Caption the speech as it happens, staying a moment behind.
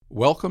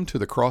Welcome to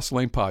the Cross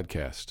Lane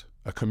Podcast,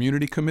 a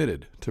community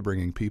committed to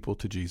bringing people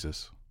to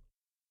Jesus.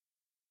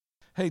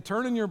 Hey,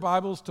 turn in your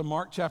Bibles to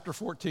Mark chapter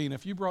 14.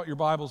 If you brought your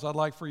Bibles, I'd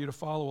like for you to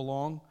follow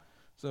along.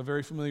 It's a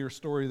very familiar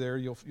story there.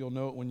 You'll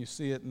know it when you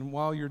see it. And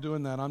while you're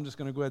doing that, I'm just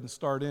going to go ahead and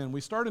start in.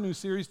 We start a new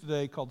series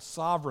today called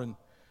Sovereign.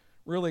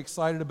 Really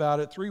excited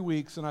about it. 3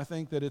 weeks, and I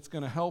think that it's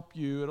going to help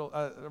you.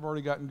 I've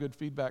already gotten good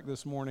feedback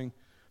this morning.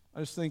 I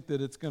just think that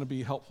it's going to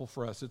be helpful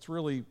for us. It's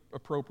really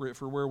appropriate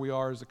for where we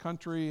are as a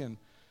country and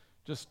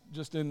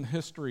just in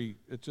history.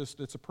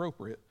 It's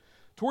appropriate.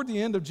 Toward the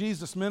end of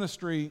Jesus'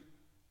 ministry,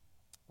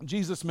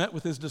 Jesus met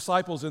with his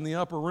disciples in the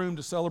upper room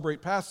to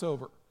celebrate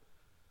Passover.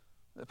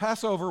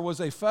 Passover was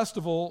a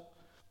festival,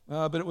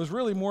 but it was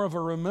really more of a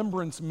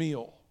remembrance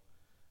meal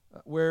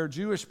where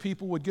Jewish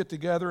people would get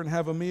together and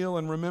have a meal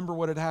and remember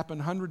what had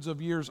happened hundreds of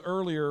years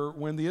earlier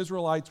when the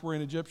Israelites were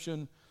in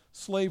Egyptian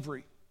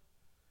slavery.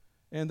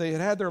 And they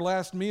had their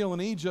last meal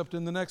in Egypt,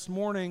 and the next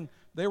morning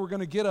they were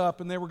going to get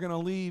up and they were going to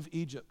leave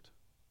Egypt.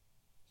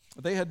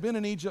 They had been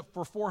in Egypt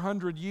for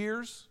 400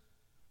 years.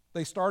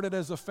 They started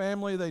as a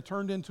family, they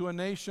turned into a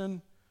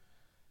nation,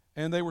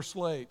 and they were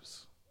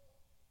slaves.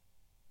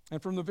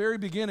 And from the very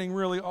beginning,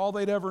 really, all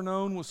they'd ever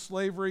known was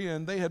slavery,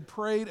 and they had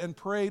prayed and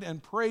prayed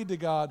and prayed to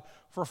God.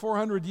 For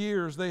 400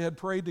 years, they had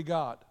prayed to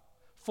God.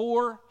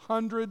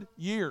 400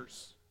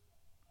 years.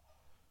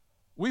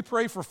 We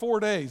pray for 4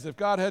 days. If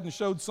God hadn't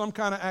showed some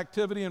kind of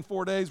activity in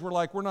 4 days,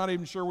 we're not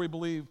even sure we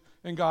believe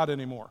in God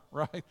anymore,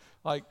 right?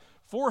 Like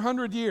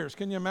 400 years.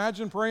 Can you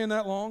imagine praying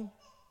that long?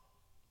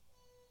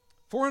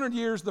 400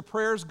 years, the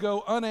prayers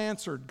go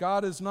unanswered.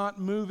 God is not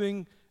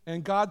moving,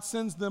 and God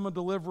sends them a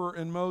deliverer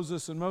in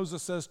Moses, and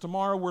Moses says,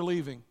 tomorrow we're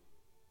leaving.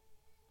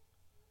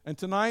 And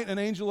tonight an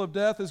angel of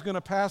death is going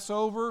to pass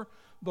over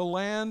the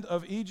land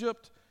of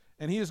Egypt,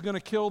 and he is going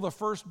to kill the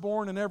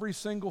firstborn in every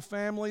single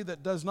family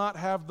that does not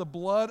have the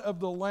blood of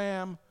the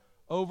lamb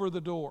over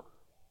the door.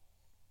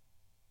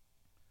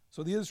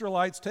 So the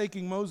Israelites,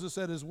 taking Moses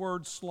at his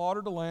word,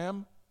 slaughtered a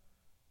lamb,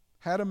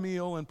 had a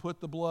meal, and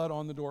put the blood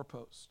on the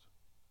doorpost.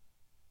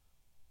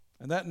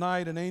 And that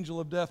night an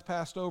angel of death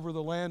passed over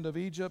the land of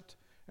Egypt,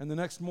 and the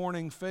next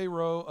morning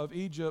Pharaoh of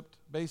Egypt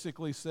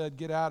basically said,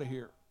 get out of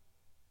here.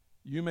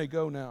 You may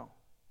go now.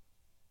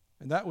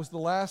 And that was the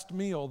last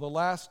meal, the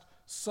last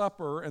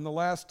supper, and the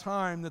last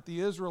time that the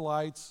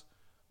Israelites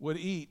would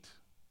eat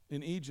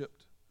in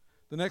Egypt.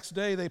 The next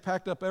day they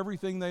packed up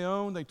everything they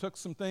owned. They took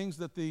some things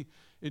that the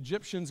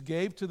Egyptians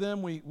gave to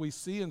them. We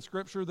see in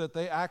Scripture that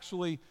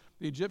the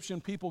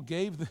Egyptian people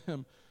gave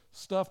them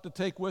stuff to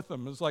take with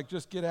them. It's like,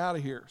 just get out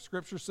of here.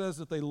 Scripture says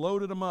that they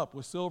loaded them up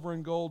with silver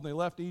and gold, and they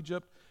left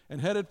Egypt and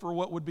headed for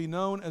what would be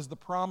known as the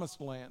Promised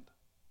Land.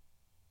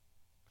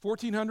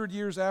 1,400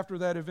 years after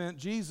that event,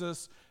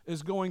 Jesus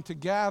is going to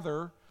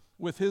gather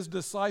with his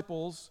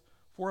disciples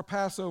for a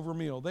Passover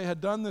meal. They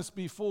had done this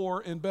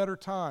before in better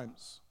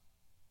times.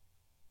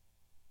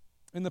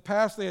 In the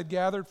past, they had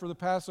gathered for the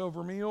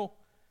Passover meal,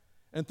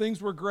 and things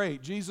were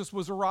great. Jesus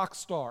was a rock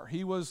star.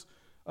 He was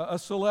a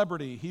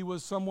celebrity. He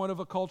was somewhat of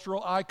a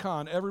cultural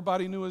icon.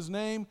 Everybody knew his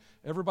name.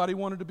 Everybody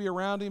wanted to be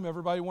around him.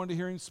 Everybody wanted to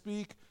hear him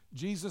speak.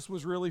 Jesus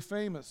was really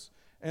famous.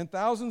 And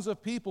thousands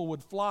of people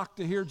would flock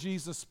to hear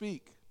Jesus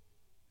speak.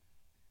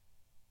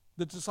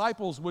 The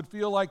disciples would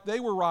feel like they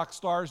were rock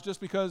stars just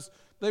because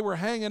they were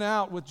hanging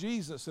out with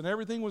Jesus and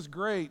everything was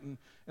great and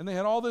they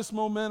had all this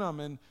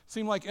momentum and it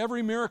seemed like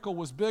every miracle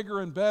was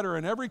bigger and better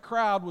and every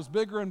crowd was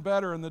bigger and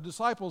better and the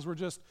disciples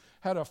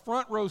had a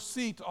front row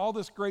seat to all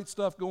this great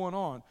stuff going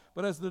on.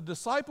 But as the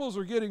disciples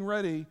are getting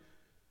ready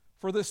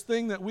for this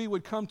thing that we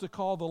would come to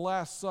call the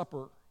Last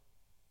Supper,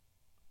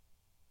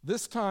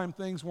 this time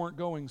things weren't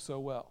going so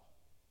well.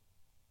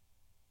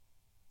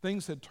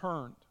 Things had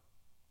turned.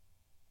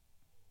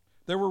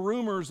 There were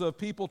rumors of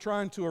people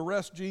trying to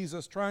arrest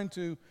Jesus, trying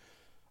to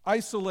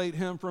isolate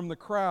him from the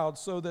crowd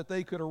so that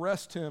they could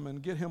arrest him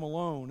and get him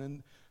alone.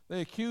 And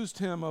they accused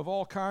him of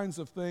all kinds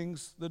of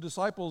things. The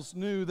disciples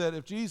knew that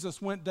if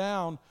Jesus went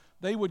down,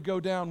 they would go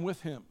down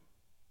with him.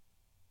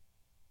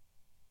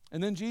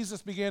 And then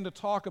Jesus began to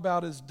talk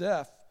about his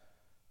death.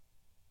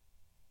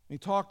 He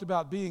talked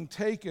about being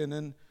taken,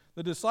 and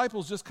the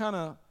disciples just kind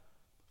of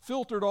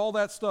filtered all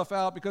that stuff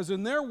out because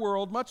in their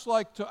world, much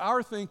like to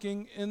our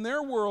thinking, in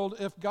their world,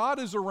 if God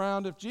is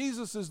around, if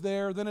Jesus is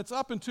there, then it's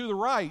up and to the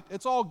right.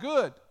 It's all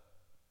good.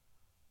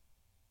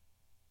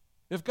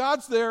 If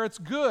God's there, it's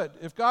good.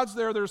 If God's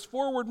there, there's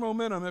forward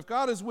momentum. If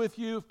God is with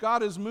you, if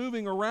God is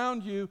moving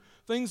around you,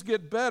 things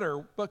get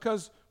better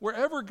because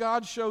wherever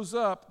God shows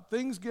up,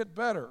 things get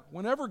better.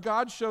 Whenever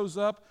God shows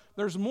up,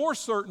 there's more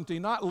certainty,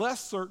 not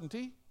less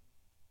certainty.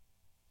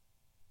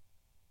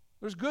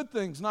 There's good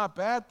things, not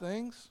bad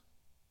things.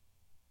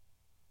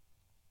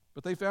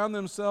 But they found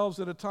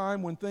themselves at a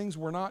time when things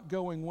were not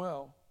going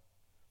well.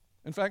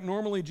 In fact,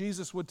 normally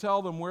Jesus would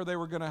tell them where they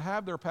were going to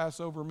have their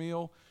Passover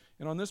meal,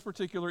 and on this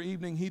particular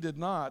evening, he did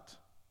not.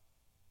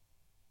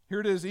 Here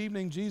it is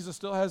evening, Jesus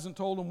still hasn't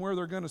told them where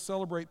they're going to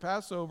celebrate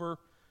Passover.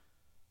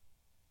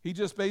 He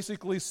just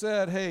basically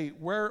said, hey,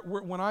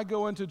 when I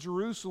go into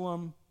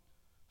Jerusalem,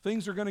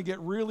 things are going to get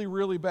really,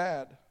 really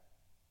bad.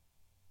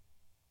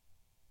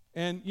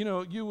 And,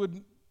 you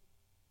would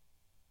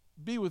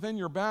be within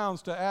your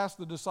bounds to ask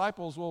the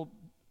disciples, to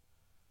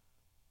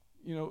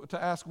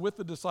ask with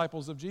the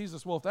disciples of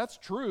Jesus, well, if that's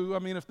true,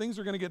 if things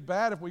are going to get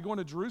bad, if we go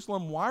into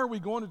Jerusalem, why are we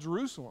going to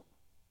Jerusalem?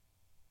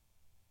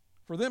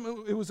 For them,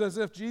 it was as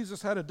if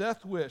Jesus had a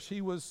death wish.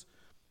 He was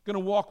going to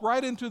walk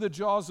right into the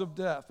jaws of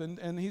death.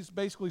 And he's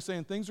basically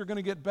saying, things are going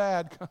to get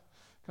bad.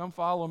 Come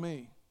follow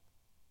me.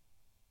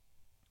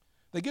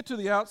 They get to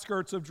the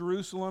outskirts of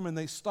Jerusalem and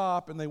they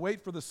stop and they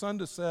wait for the sun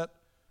to set.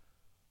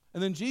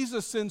 And then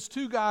Jesus sends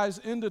two guys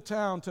into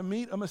town to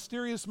meet a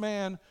mysterious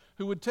man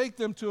who would take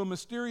them to a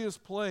mysterious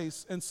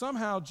place. And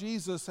somehow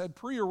Jesus had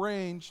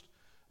prearranged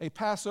a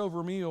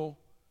Passover meal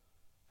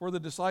for the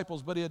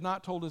disciples, but he had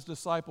not told his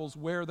disciples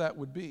where that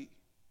would be.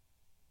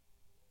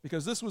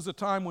 Because this was a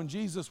time when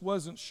Jesus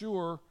wasn't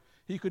sure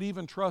he could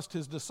even trust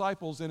his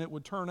disciples, and it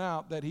would turn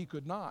out that he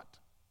could not.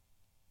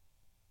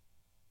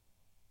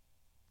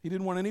 He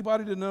didn't want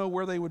anybody to know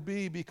where they would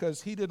be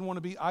because he didn't want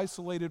to be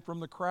isolated from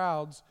the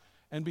crowds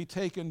and be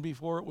taken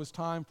before it was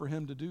time for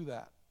him to do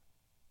that.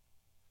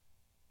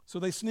 So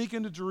they sneak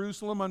into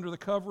Jerusalem under the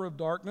cover of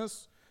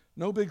darkness.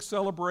 No big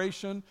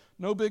celebration,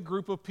 no big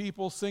group of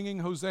people singing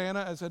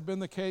Hosanna as had been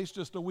the case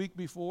just a week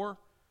before.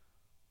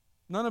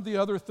 None of the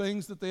other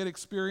things that they had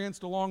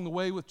experienced along the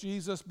way with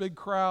Jesus, big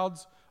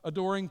crowds,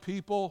 adoring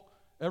people,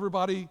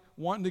 everybody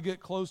wanting to get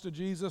close to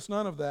Jesus,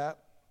 none of that.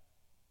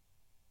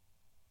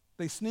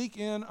 They sneak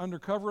in under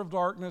cover of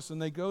darkness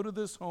and they go to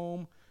this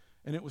home,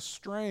 and it was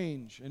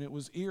strange and it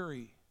was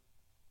eerie.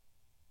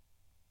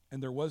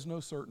 And there was no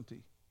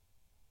certainty.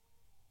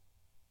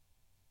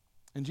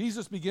 And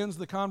Jesus begins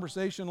the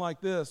conversation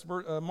like this,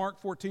 Mark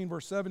 14,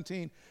 verse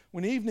 17.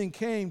 When evening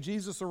came,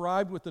 Jesus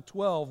arrived with the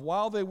 12.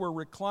 While they were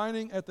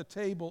reclining at the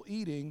table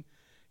eating,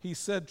 he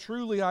said,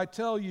 "Truly I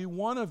tell you,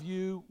 one of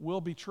you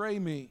will betray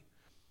me."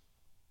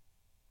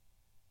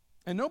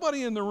 And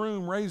nobody in the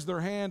room raised their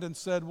hand and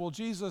said, "Will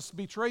Jesus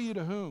betray you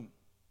to whom?"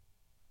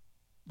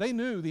 They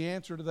knew the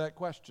answer to that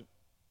question.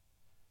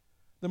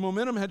 The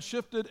momentum had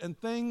shifted and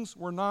things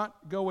were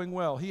not going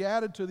well. He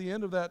added to the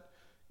end of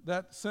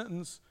that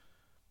sentence,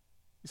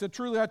 he said,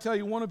 "Truly I tell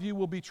you, one of you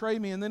will betray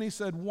me." And then he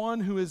said,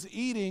 "One who is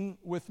eating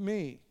with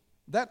me."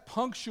 That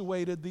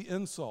punctuated the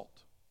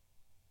insult.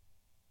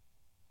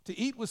 To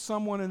eat with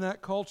someone in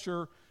that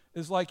culture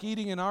is like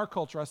eating in our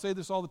culture. I say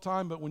this all the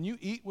time, but when you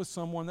eat with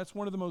someone, that's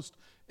one of the most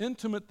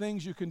intimate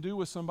things you can do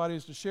with somebody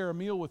is to share a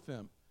meal with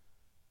them.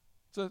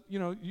 So,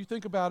 you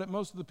think about it,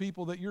 most of the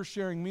people that you're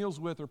sharing meals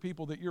with are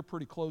people that you're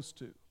pretty close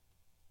to.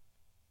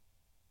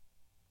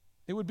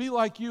 It would be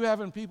like you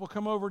having people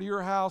come over to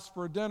your house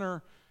for a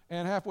dinner,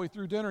 and halfway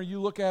through dinner,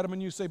 you look at them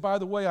and you say, "By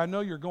the way, I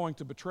know you're going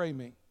to betray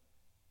me." It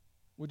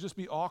would just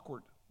be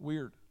awkward,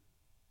 weird.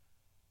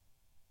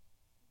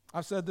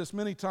 I've said this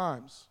many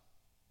times.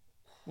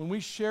 When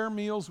we share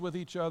meals with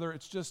each other,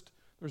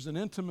 there's an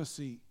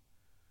intimacy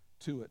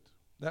to it.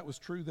 That was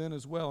true then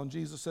as well. And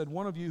Jesus said,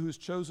 "One of you who's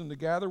chosen to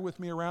gather with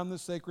me around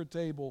this sacred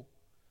table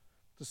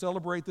to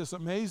celebrate this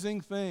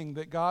amazing thing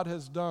that God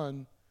has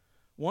done,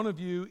 one of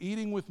you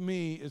eating with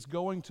me is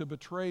going to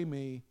betray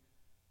me."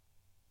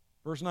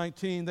 Verse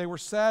 19, they were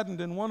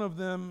saddened, and one of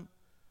them,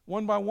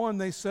 one by one,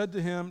 they said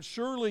to him,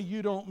 "Surely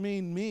you don't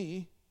mean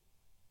me."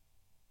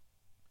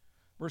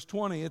 Verse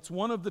 20, "It's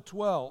one of the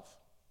 12,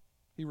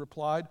 he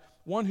replied,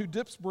 "one who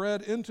dips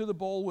bread into the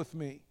bowl with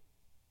me.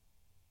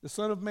 The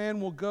Son of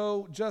Man will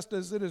go just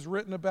as it is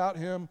written about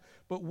him,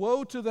 but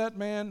woe to that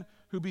man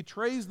who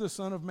betrays the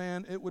Son of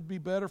Man. It would be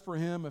better for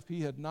him if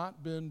he had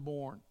not been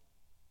born."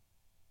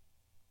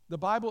 The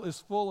Bible is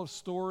full of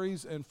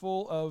stories and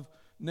full of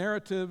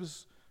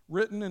narratives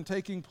written and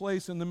taking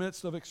place in the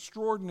midst of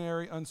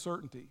extraordinary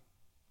uncertainty.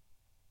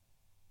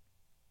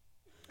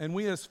 And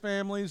we as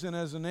families and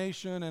as a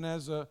nation and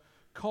as a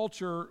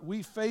culture,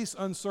 we face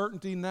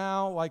uncertainty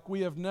now like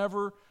we have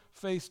never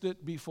faced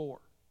it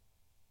before.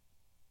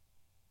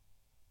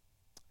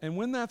 And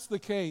when that's the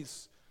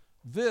case,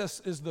 this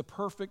is the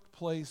perfect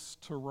place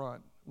to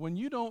run. When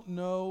you don't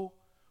know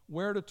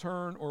where to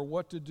turn or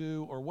what to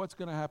do or what's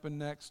going to happen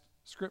next,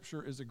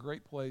 Scripture is a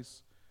great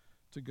place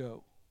to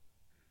go.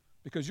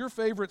 Because your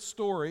favorite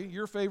story,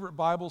 your favorite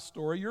Bible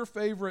story, your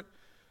favorite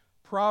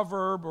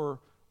proverb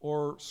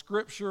or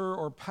scripture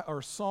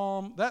or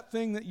psalm, that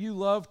thing that you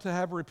love to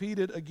have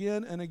repeated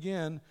again and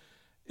again,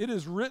 it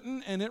is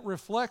written and it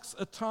reflects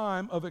a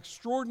time of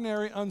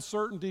extraordinary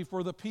uncertainty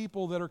for the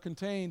people that are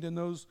contained in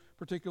those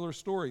particular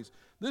stories.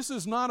 This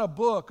is not a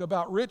book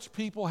about rich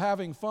people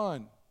having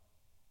fun.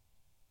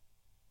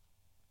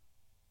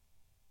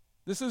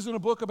 This isn't a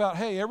book about,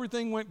 hey,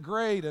 everything went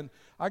great and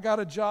I got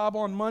a job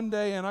on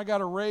Monday and I got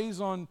a raise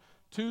on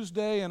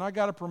Tuesday and I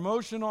got a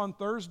promotion on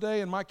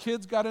Thursday and my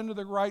kids got into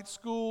the right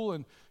school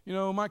and,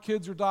 my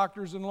kids are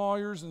doctors and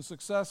lawyers and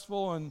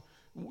successful and,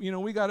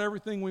 we got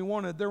everything we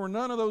wanted. There were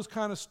none of those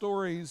kind of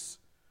stories,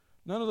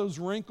 none of those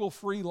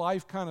wrinkle-free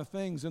life kind of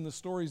things in the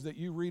stories that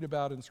you read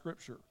about in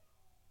Scripture.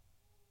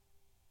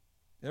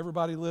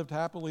 Everybody lived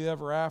happily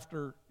ever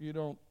after. You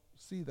don't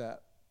see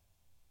that.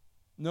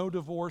 No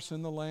divorce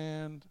in the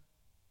land.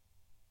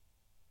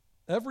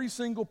 Every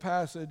single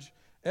passage,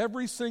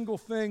 every single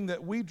thing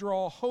that we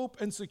draw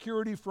hope and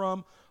security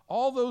from,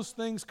 all those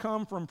things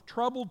come from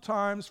troubled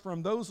times,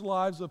 from those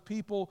lives of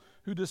people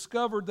who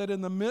discovered that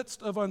in the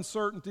midst of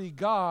uncertainty,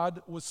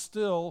 God was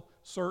still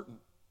certain.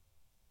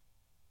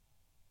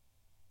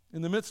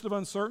 In the midst of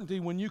uncertainty,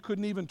 when you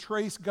couldn't even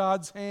trace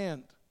God's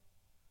hand,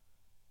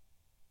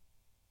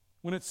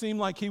 when it seemed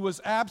like He was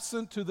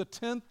absent to the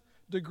 10th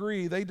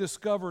degree, they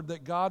discovered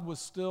that God was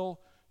still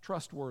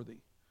trustworthy.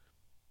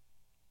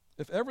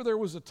 If ever there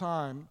was a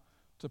time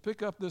to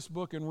pick up this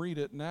book and read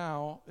it,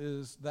 now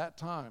is that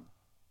time.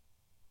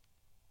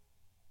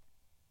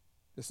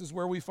 This is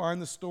where we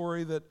find the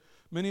story that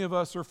many of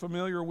us are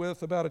familiar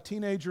with about a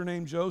teenager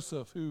named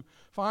Joseph who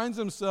finds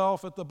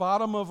himself at the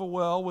bottom of a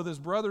well with his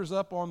brothers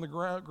up on the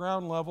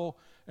ground level,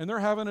 and they're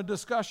having a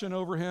discussion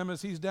over him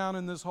as he's down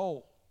in this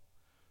hole.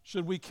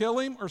 Should we kill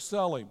him or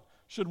sell him?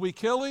 Should we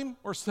kill him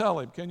or sell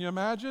him? Can you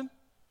imagine?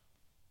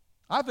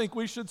 I think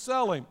we should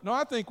sell him. No,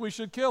 I think we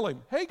should kill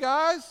him. Hey,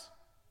 guys,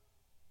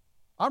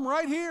 I'm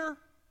right here.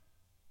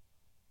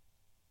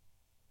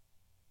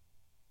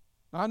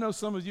 Now, I know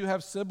some of you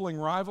have sibling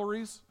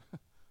rivalries,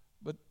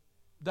 but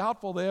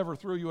doubtful they ever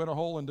threw you in a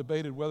hole and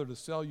debated whether to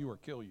sell you or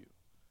kill you.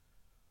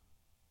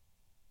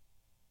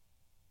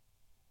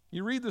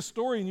 You read the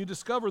story and you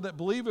discover that,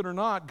 believe it or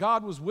not,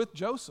 God was with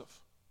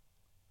Joseph.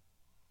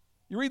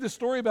 You read the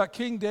story about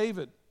King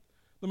David.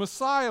 The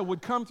Messiah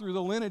would come through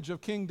the lineage of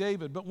King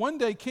David. But one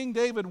day, King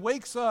David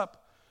wakes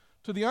up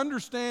to the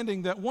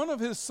understanding that one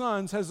of his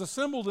sons has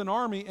assembled an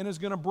army and is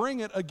going to bring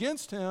it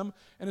against him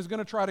and is going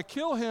to try to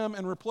kill him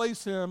and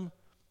replace him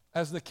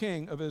as the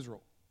king of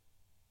Israel.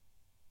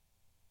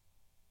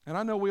 And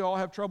I know we all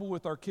have trouble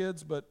with our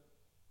kids, but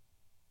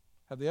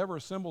have they ever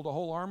assembled a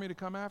whole army to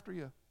come after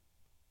you?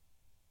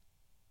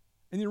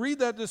 And you read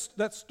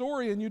that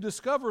story and you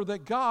discover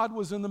that God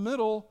was in the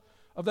middle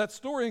of that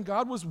story and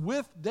God was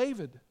with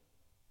David.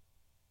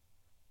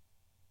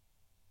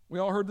 We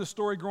all heard the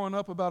story growing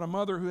up about a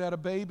mother who had a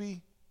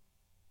baby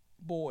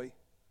boy,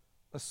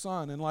 a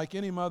son. And like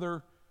any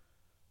mother,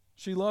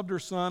 she loved her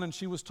son, and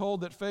she was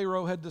told that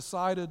Pharaoh had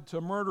decided to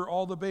murder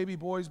all the baby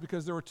boys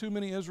because there were too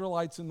many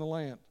Israelites in the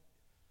land.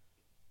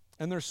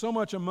 And there's so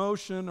much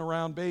emotion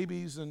around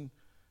babies and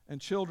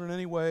children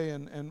anyway,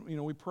 and you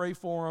know, we pray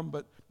for them.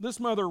 But this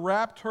mother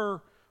wrapped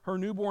her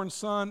newborn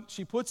son.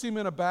 She puts him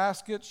in a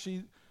basket.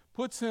 She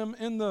puts him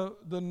in the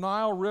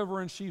Nile River,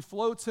 and she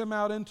floats him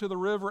out into the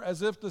river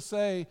as if to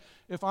say,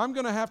 if I'm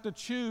going to have to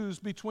choose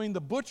between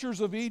the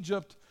butchers of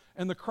Egypt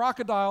and the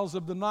crocodiles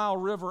of the Nile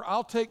River,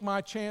 I'll take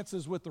my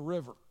chances with the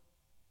river.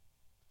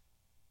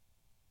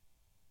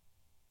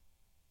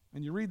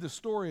 And you read the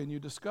story and you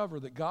discover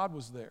that God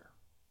was there.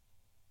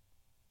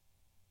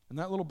 And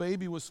that little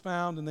baby was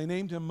found, and they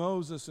named him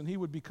Moses, and he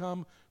would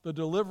become the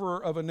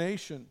deliverer of a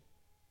nation.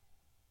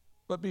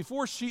 But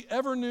before she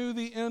ever knew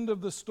the end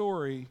of the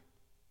story,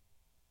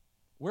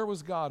 where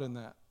was God in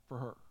that for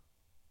her?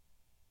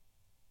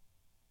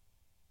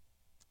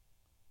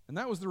 And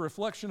that was the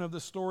reflection of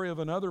the story of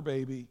another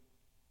baby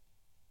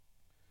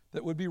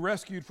that would be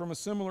rescued from a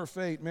similar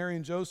fate. Mary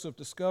and Joseph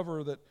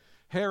discover that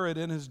Herod,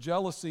 in his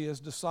jealousy,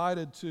 has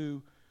decided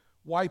to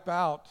wipe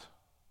out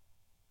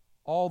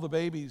all the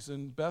babies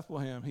in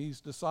Bethlehem.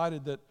 He's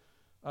decided that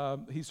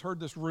he's heard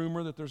this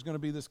rumor that there's going to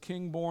be this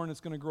king born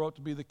that's going to grow up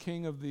to be the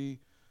king of the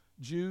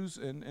Jews,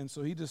 and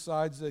so he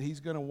decides that he's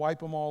going to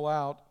wipe them all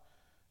out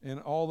and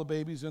all the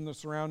babies in the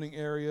surrounding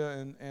area,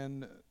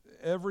 and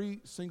every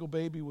single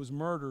baby was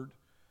murdered.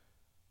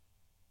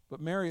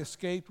 But Mary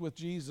escaped with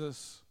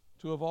Jesus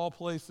to, of all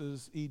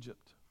places,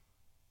 Egypt.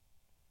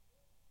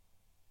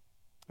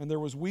 And there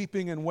was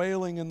weeping and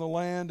wailing in the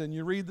land, and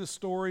you read the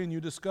story and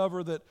you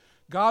discover that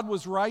God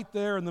was right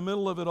there in the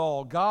middle of it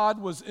all.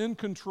 God was in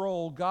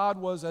control. God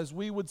was, as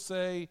we would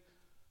say,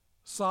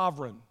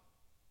 sovereign.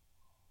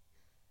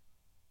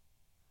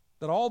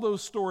 That all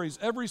those stories,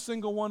 every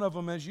single one of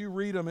them, as you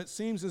read them, it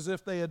seems as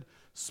if they had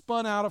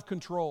spun out of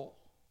control.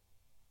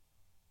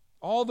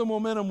 All the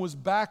momentum was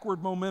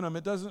backward momentum.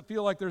 It doesn't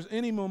feel like there's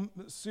any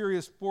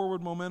serious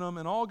forward momentum,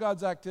 and all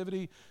God's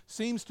activity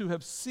seems to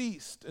have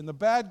ceased, and the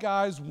bad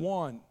guys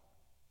won.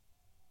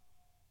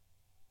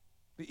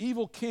 The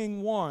evil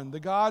king won. The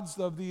gods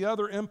of the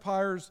other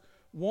empires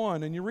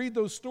won. And you read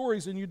those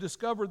stories and you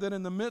discover that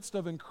in the midst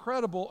of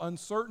incredible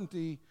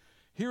uncertainty,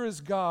 here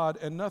is God,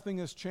 and nothing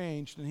has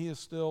changed, and He is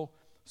still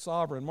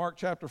sovereign. Mark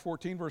chapter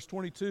 14, verse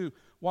 22,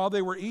 while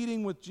they were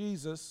eating,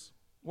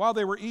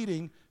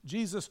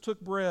 Jesus took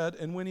bread,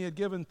 and when He had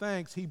given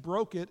thanks, He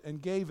broke it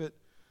and gave it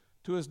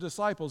to His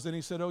disciples. Then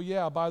He said, oh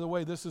yeah, by the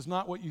way, this is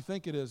not what you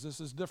think it is.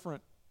 This is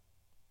different.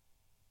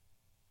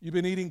 You've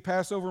been eating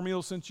Passover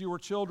meals since you were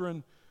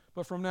children,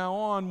 but from now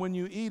on, when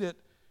you eat it,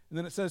 and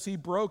then it says He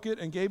broke it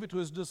and gave it to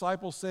His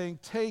disciples, saying,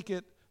 take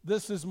it,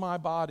 this is my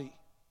body.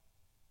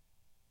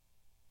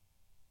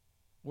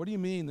 What do you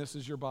mean this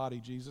is your body,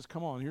 Jesus?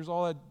 Come on, here's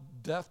all that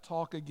death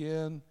talk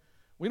again.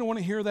 We don't want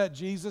to hear that,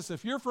 Jesus.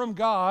 If you're from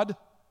God,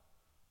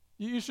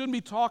 you shouldn't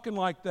be talking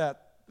like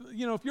that.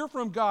 if you're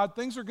from God,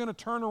 things are going to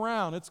turn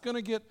around. It's going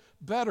to get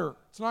better.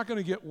 It's not going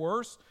to get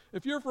worse.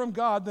 If you're from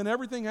God, then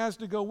everything has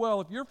to go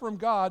well. If you're from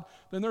God,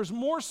 then there's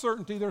more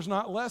certainty. There's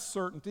not less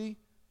certainty.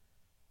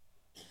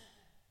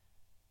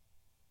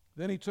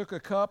 Then he took a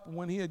cup, and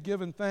when he had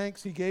given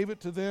thanks, he gave it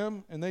to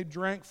them, and they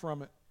drank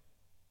from it.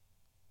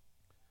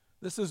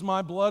 This is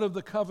my blood of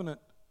the covenant,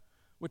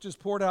 which is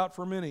poured out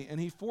for many. And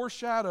he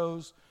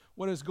foreshadows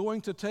what is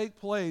going to take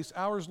place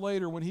hours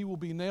later when he will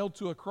be nailed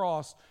to a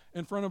cross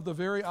in front of the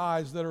very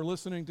eyes that are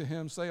listening to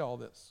him say all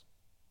this.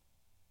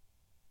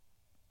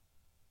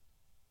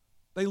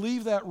 They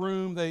leave that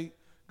room. They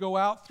go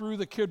out through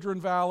the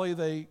Kidron Valley.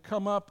 They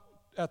come up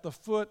at the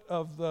foot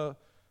of the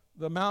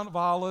Mount of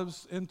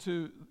Olives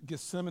into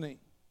Gethsemane.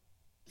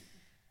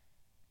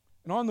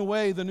 And on the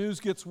way, the news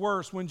gets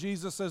worse when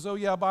Jesus says, oh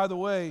yeah, by the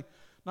way,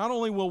 not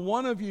only will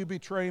one of you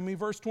betray me,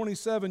 verse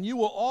 27, you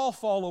will all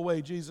fall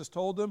away, Jesus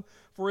told them,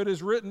 for it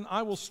is written,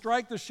 I will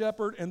strike the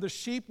shepherd and the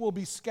sheep will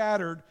be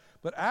scattered,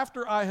 but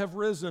after I have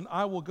risen,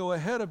 I will go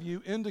ahead of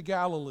you into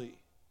Galilee.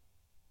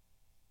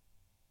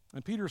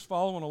 And Peter's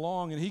following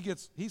along, and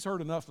he's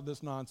heard enough of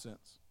this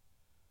nonsense.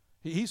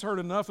 He's heard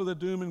enough of the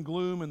doom and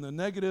gloom and the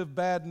negative,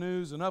 bad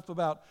news, enough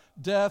about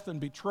death and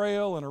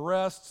betrayal and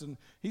arrests, and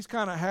he's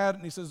kind of had it,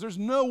 and he says, there's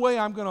no way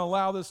I'm going to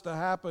allow this to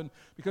happen,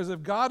 because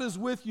if God is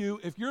with you,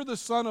 if you're the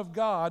Son of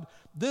God,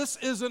 this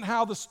isn't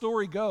how the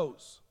story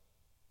goes.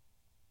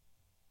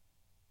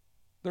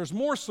 There's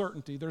more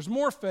certainty, there's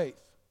more faith,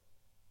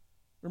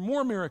 there are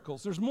more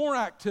miracles, there's more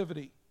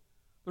activity,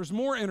 there's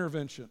more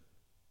intervention.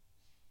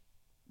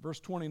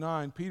 Verse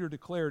 29, Peter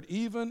declared,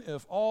 even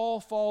if all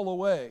fall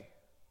away,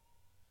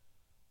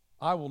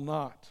 I will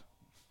not.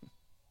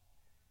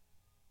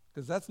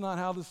 Because that's not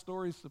how the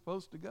story is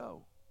supposed to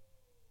go.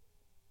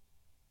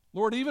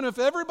 Lord, even if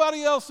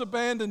everybody else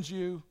abandons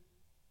you,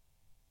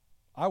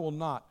 I will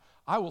not.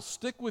 I will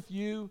stick with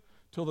you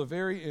till the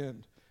very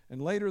end.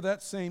 And later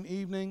that same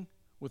evening,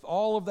 with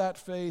all of that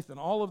faith and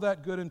all of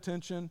that good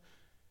intention,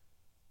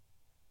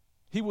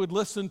 he would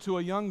listen to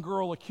a young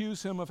girl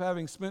accuse him of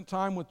having spent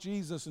time with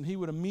Jesus, and he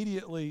would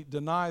immediately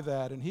deny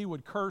that, and he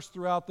would curse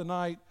throughout the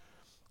night.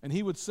 And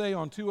he would say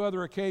on 2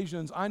 other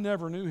occasions, I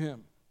never knew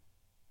him.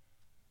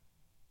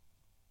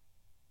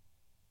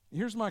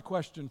 Here's my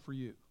question for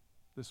you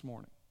this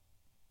morning.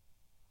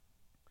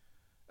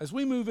 As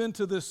we move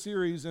into this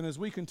series and as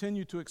we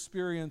continue to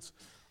experience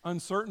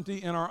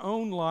uncertainty in our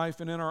own life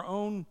and in our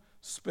own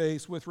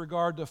space with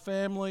regard to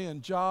family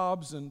and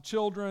jobs and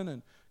children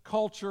and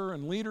culture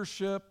and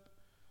leadership,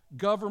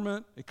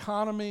 government,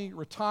 economy,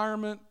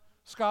 retirement,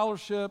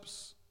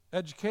 scholarships,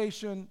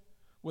 education,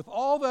 with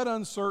all that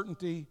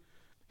uncertainty,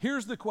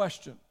 here's the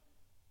question.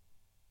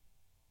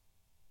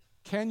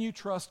 Can you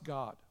trust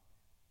God?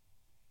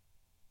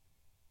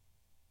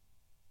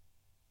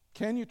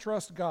 Can you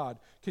trust God?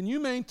 Can you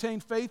maintain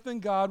faith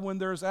in God when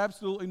there's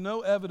absolutely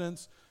no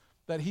evidence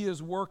that He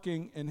is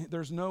working and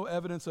there's no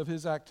evidence of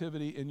His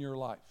activity in your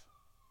life?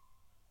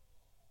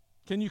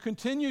 Can you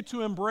continue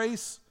to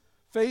embrace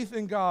faith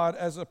in God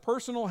as a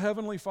personal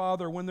Heavenly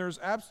Father when there's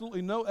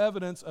absolutely no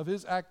evidence of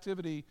His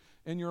activity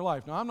in your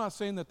life? Now, I'm not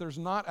saying that there's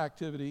not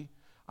activity.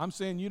 I'm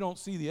saying you don't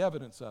see the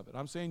evidence of it.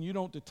 I'm saying you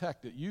don't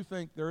detect it. You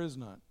think there is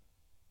none.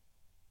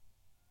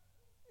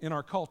 In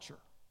our culture,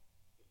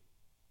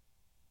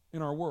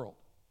 in our world.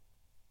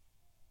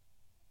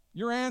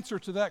 Your answer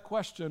to that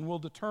question will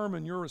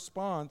determine your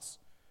response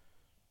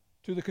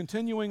to the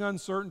continuing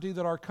uncertainty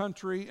that our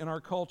country and our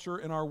culture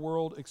and our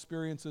world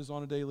experiences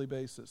on a daily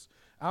basis.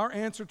 Our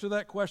answer to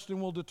that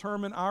question will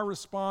determine our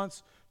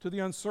response to the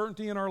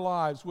uncertainty in our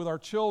lives, with our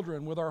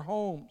children, with our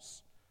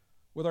homes,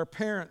 with our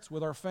parents,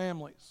 with our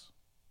families.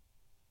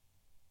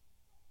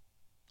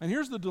 And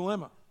here's the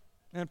dilemma.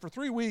 And for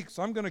 3 weeks,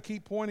 I'm going to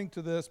keep pointing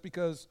to this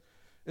because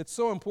it's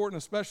so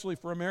important, especially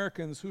for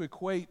Americans who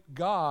equate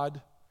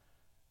God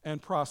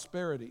and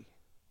prosperity.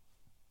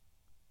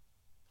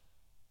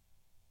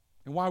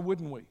 And why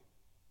wouldn't we?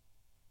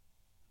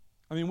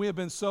 I mean, we have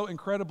been so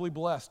incredibly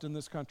blessed in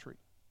this country.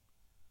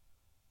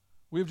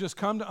 We've just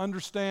come to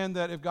understand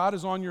that if God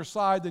is on your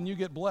side, then you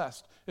get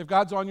blessed. If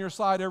God's on your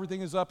side, everything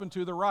is up and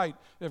to the right.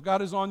 If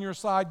God is on your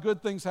side,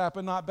 good things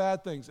happen, not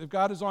bad things. If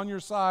God is on your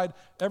side,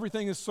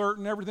 everything is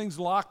certain, everything's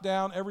locked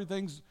down,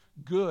 everything's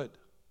good.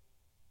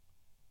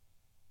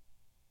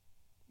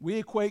 We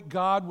equate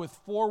God with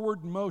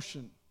forward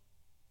motion.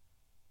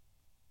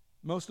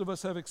 Most of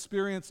us have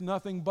experienced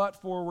nothing but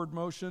forward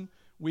motion.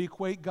 We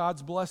equate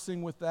God's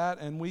blessing with that,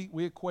 and we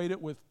equate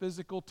it with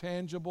physical,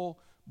 tangible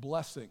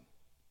blessing.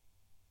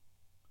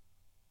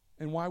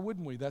 And why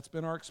wouldn't we? That's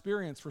been our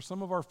experience. For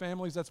some of our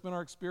families, that's been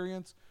our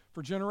experience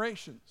for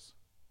generations.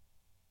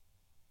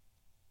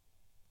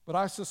 But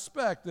I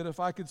suspect that if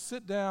I could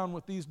sit down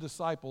with these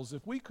disciples,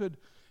 if we could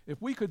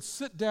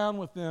sit down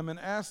with them and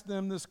ask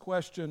them this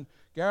question,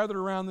 gathered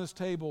around this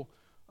table,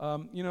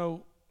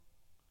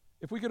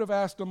 if we could have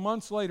asked them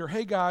months later,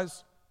 hey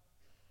guys,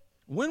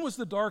 when was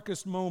the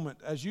darkest moment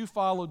as you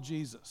followed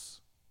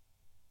Jesus?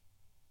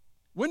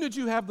 When did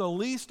you have the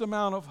least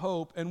amount of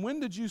hope, and when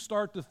did you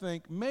start to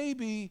think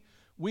maybe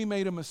we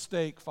made a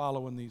mistake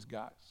following these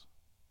guys?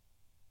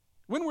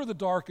 When were the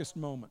darkest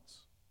moments?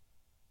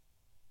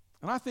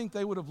 And I think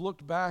they would have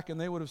looked back and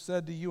they would have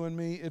said to you and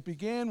me, it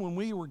began when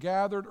we were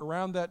gathered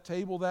around that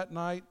table that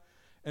night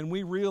and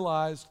we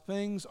realized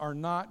things are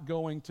not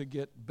going to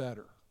get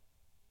better.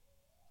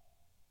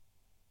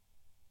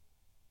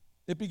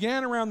 It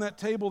began around that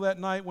table that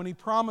night when he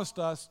promised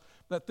us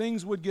that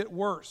things would get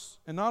worse.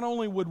 And not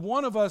only would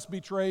one of us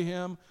betray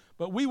him,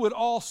 but we would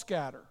all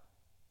scatter.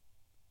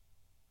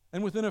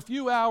 And within a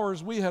few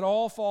hours, we had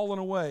all fallen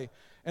away.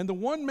 And the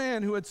one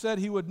man who had said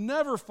he would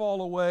never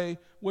fall away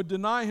would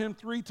deny him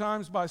 3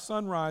 times by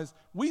sunrise.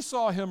 We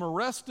saw him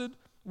arrested.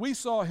 We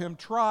saw him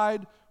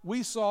tried.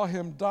 We saw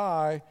him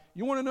die.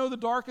 You want to know the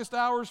darkest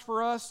hours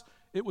for us?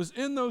 It was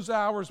in those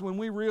hours when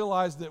we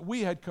realized that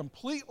we had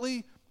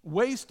completely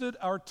wasted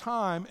our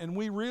time and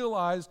we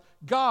realized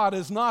God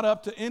is not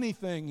up to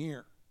anything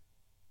here.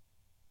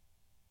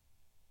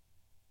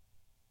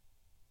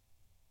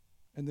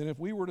 And then if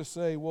we were to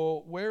say,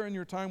 well, where in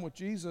your time with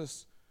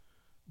Jesus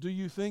do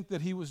you think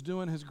that he was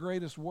doing his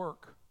greatest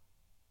work?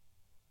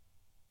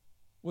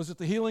 Was it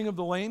the healing of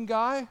the lame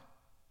guy?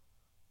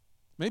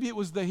 Maybe it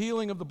was the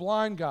healing of the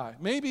blind guy.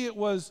 Maybe it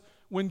was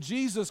when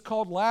Jesus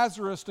called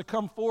Lazarus to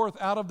come forth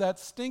out of that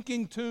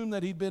stinking tomb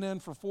that he'd been in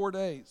for 4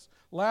 days.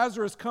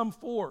 Lazarus, come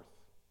forth.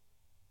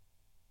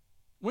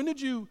 When did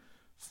you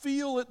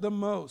feel it the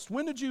most?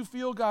 When did you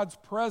feel God's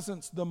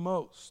presence the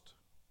most?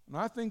 And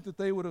I think that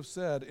they would have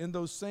said in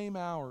those same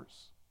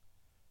hours,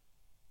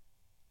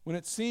 when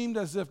it seemed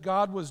as if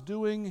God was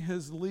doing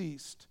his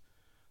least,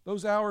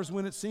 those hours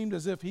when it seemed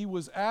as if he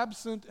was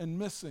absent and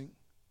missing,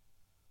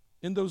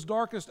 in those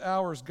darkest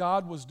hours,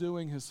 God was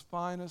doing his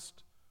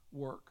finest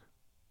work.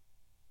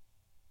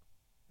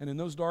 And in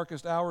those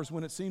darkest hours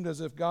when it seemed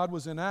as if God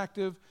was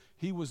inactive,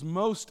 he was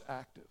most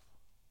active.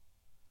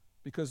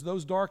 Because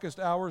those darkest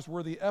hours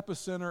were the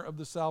epicenter of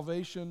the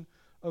salvation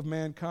of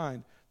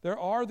mankind. There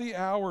are the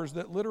hours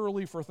that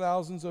literally for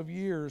thousands of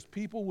years,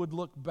 people would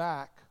look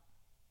back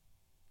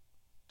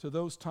to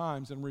those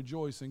times and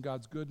rejoice in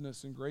God's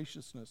goodness and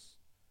graciousness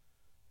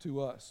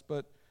to us.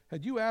 But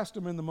had you asked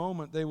them in the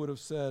moment, they would have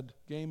said,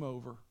 game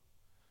over,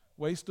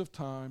 waste of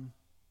time,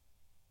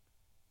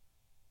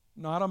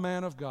 not a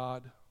man of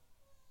God.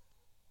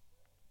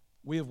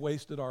 We have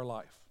wasted our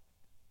life.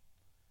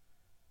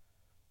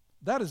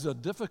 That is a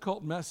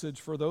difficult message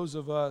for those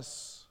of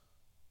us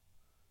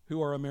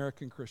who are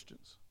American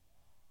Christians.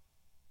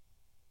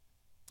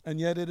 And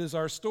yet it is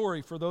our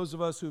story for those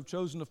of us who have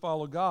chosen to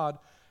follow God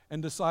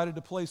and decided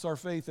to place our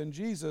faith in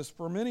Jesus.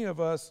 For many of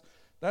us,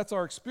 that's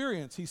our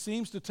experience. He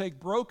seems to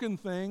take broken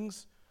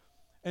things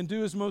and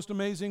do his most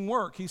amazing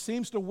work. He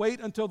seems to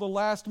wait until the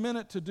last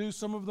minute to do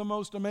some of the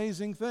most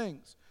amazing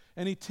things.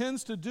 And he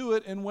tends to do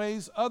it in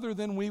ways other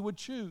than we would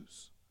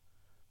choose.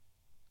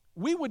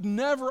 We would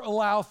never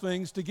allow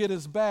things to get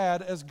as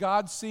bad as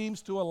God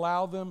seems to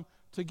allow them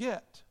to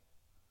get.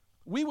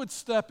 We would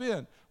step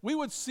in. We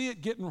would see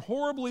it getting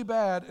horribly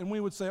bad, and we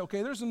would say,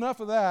 okay, there's enough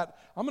of that.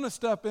 I'm going to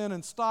step in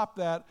and stop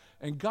that.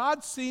 And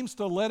God seems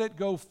to let it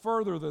go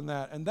further than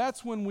that. And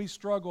that's when we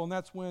struggle, and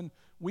that's when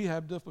we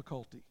have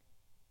difficulty.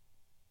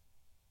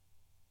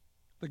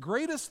 The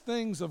greatest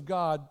things of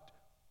God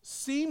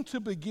seem to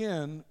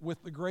begin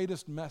with the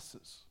greatest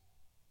messes.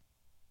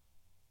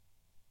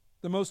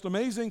 The most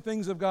amazing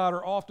things of God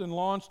are often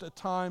launched at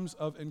times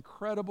of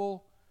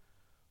incredible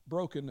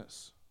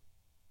brokenness.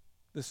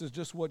 This is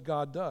just what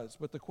God does.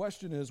 But the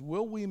question is,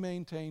 will we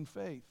maintain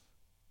faith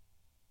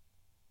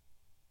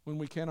when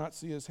we cannot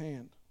see his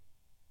hand?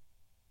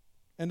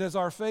 And as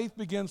our faith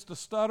begins to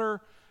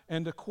stutter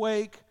and to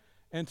quake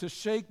and to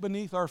shake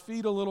beneath our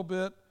feet a little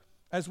bit,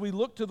 as we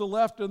look to the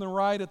left and the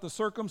right at the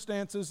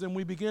circumstances and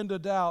we begin to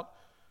doubt,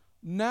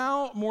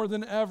 now more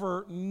than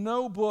ever,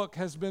 no book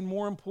has been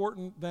more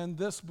important than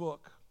this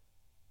book.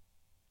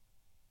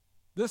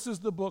 This is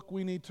the book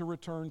we need to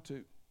return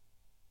to.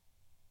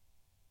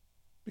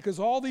 Because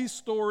all these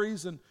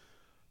stories and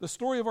the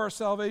story of our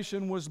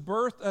salvation was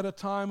birthed at a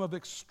time of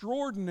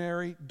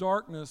extraordinary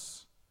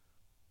darkness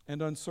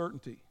and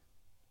uncertainty.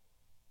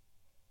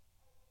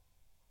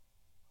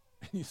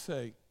 And you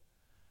say,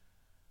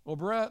 well,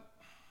 Brett,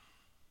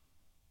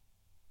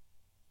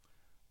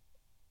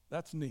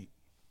 that's neat.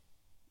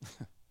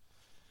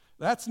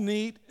 That's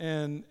neat,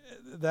 and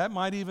that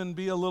might even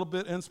be a little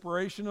bit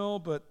inspirational,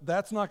 but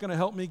that's not going to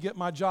help me get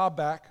my job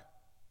back.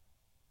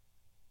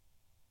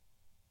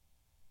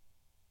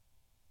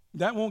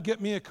 That won't get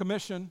me a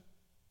commission.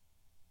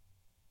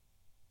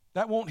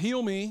 That won't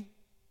heal me.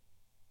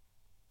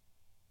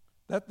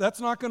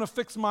 That's not going to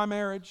fix my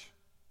marriage.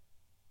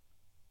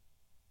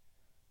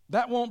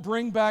 That won't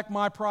bring back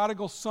my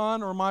prodigal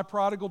son or my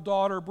prodigal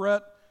daughter.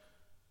 Brett,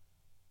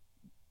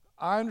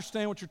 I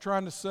understand what you're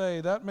trying to say.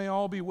 That may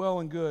all be well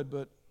and good,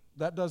 but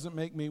that doesn't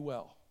make me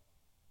well.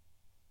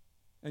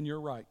 And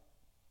you're right.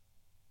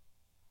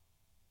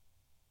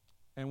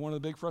 And one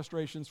of the big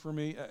frustrations for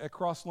me, at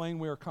Cross Lane,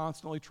 we are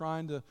constantly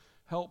trying to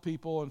help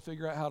people and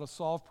figure out how to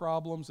solve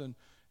problems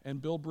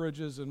and build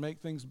bridges and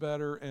make things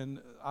better. And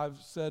I've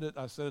said it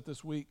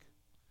this week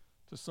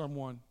to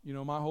someone. You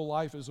know, my whole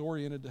life is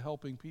oriented to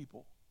helping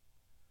people.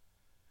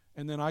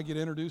 And then I get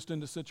introduced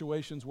into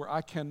situations where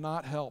I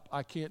cannot help.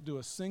 I can't do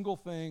a single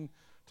thing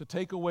to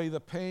take away the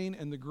pain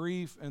and the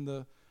grief and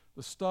the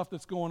stuff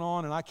that's going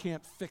on, and I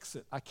can't fix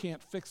it. I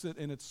can't fix it,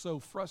 and it's so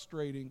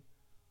frustrating.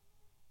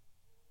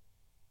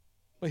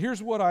 But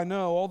here's what I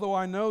know. Although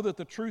I know that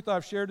the truth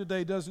I've shared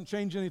today doesn't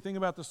change anything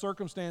about the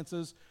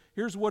circumstances,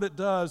 here's what it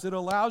does. It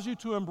allows you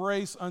to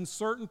embrace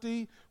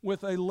uncertainty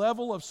with a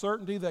level of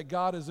certainty that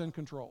God is in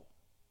control.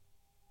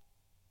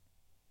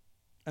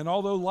 And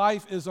although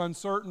life is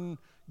uncertain,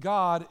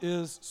 God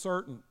is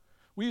certain.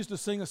 We used to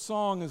sing a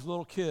song as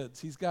little kids.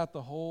 He's got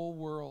the whole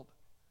world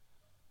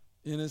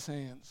in his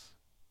hands.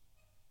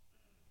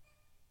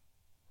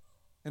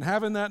 And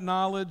having that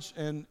knowledge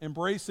and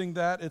embracing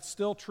that, it's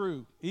still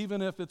true,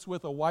 even if it's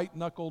with a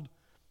white-knuckled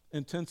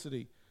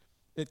intensity.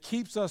 It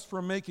keeps us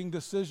from making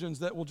decisions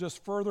that will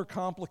just further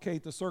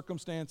complicate the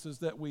circumstances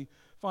that we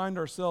find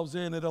ourselves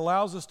in. It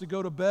allows us to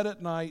go to bed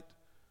at night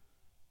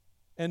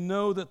and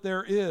know that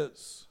there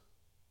is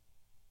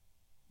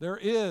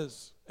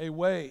a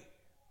way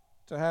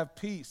to have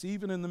peace,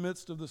 even in the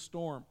midst of the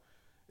storm.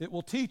 It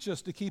will teach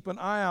us to keep an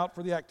eye out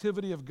for the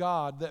activity of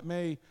God that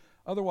may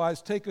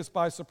otherwise take us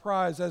by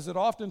surprise, as it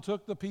often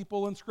took the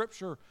people in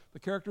Scripture, the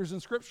characters in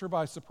Scripture,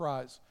 by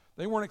surprise.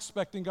 They weren't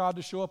expecting God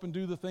to show up and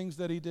do the things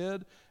that he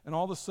did, and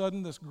all of a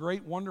sudden this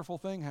great, wonderful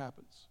thing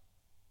happens.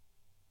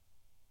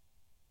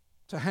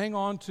 To hang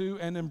on to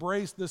and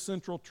embrace this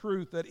central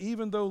truth that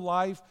even though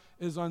life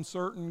is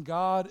uncertain,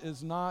 God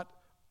is not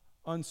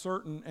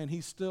uncertain, and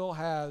he still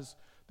has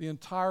the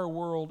entire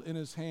world in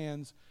his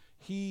hands.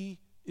 He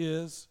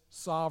is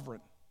sovereign.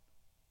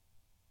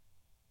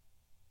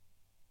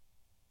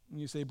 And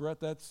you say, Brett,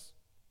 that's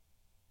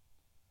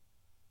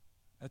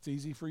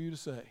easy for you to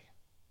say.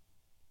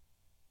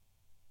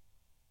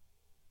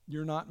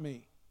 You're not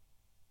me.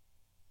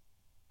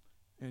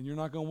 And you're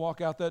not going to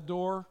walk out that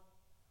door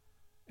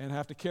and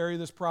have to carry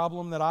this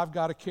problem that I've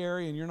got to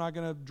carry, and you're not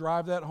going to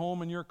drive that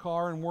home in your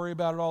car and worry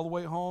about it all the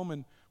way home,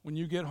 and when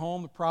you get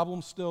home, the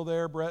problem's still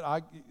there. Brett,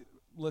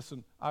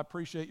 listen, I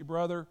appreciate you,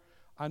 brother.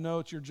 I know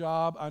it's your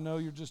job. I know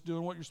you're just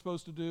doing what you're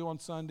supposed to do on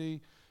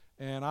Sunday,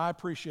 and I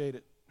appreciate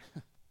it.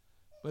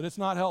 But it's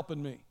not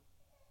helping me,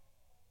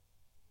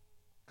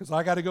 because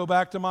I got to go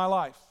back to my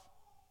life.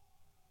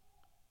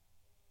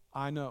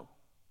 I know.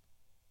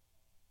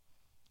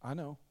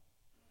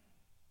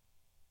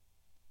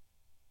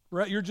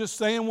 Brett, you're just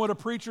saying what a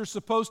preacher's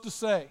supposed to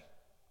say.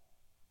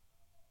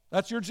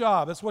 That's your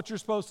job. That's what you're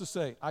supposed to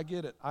say. I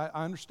get it. I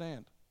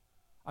understand.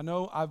 I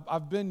know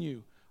I've been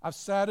you. I've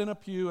sat in a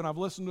pew and I've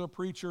listened to a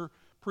preacher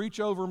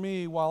preach over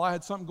me while I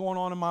had something going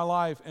on in my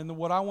life, and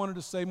what I wanted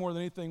to say more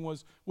than anything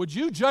was, would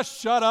you just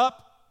shut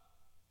up?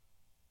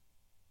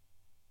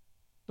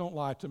 Don't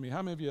lie to me.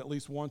 How many of you at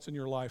least once in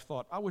your life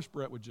thought, I wish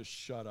Brett would just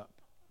shut up?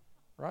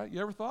 Right?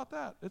 You ever thought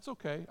that? It's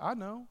okay. I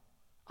know.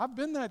 I've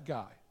been that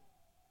guy.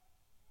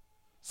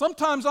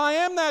 Sometimes I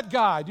am that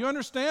guy. Do you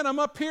understand? I'm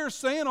up here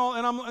saying all,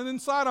 and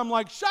inside I'm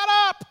like, shut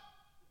up!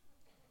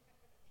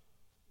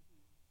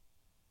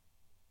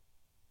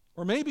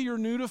 Or maybe you're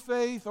new to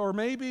faith, or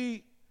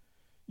maybe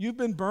you've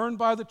been burned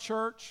by the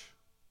church.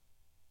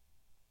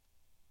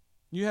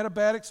 You had a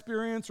bad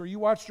experience, or you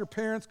watched your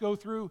parents go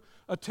through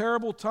a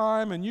terrible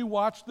time, and you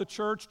watched the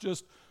church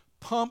just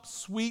pump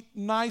sweet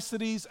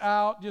niceties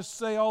out, just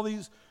say all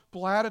these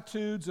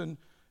platitudes and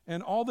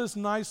all this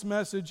nice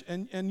message,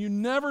 and you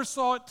never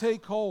saw it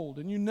take hold,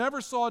 and you never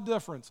saw a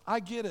difference.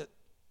 I get it.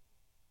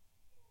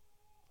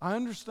 I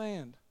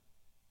understand.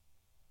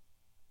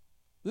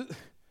 This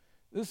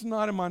is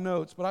not in my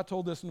notes, but I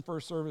told this in the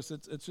first service.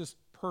 It's just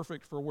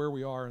perfect for where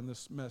we are in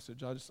this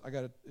message.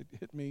 It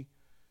hit me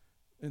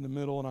in the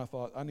middle, and I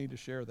thought, I need to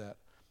share that.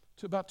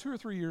 About 2 or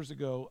 3 years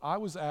ago, I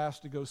was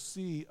asked to go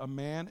see a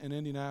man in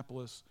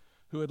Indianapolis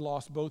who had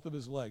lost both of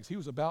his legs. He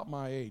was about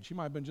my age. He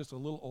might have been just a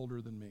little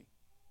older than me.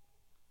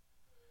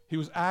 He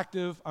was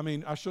active. I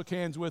mean, I shook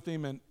hands with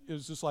him, and it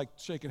was just like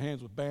shaking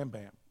hands with Bam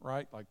Bam,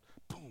 right? Like,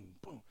 boom,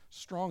 boom,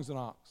 strong as an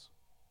ox.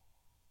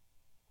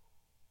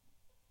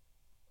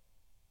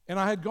 And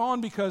I had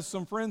gone because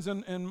some friends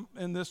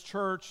in this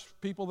church,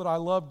 people that I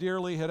love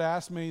dearly, had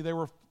asked me.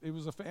 It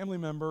was a family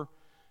member,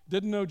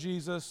 didn't know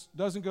Jesus,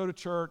 doesn't go to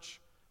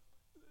church.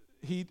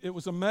 It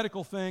was a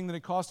medical thing that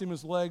had cost him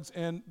his legs,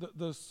 and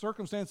the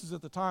circumstances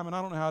at the time, and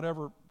I don't know how it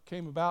ever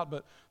came about,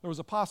 but there was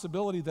a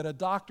possibility that a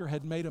doctor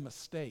had made a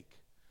mistake,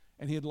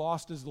 and he had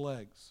lost his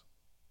legs.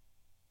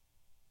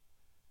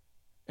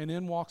 And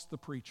in walks the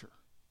preacher.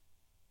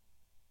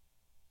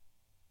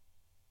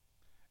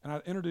 And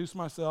I introduced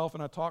myself,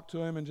 and I talked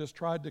to him and just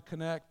tried to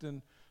connect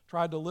and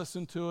tried to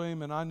listen to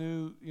him, and I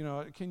knew,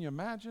 can you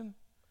imagine?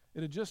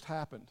 It had just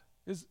happened.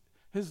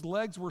 His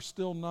legs were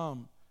still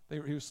numb.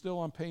 He was still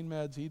on pain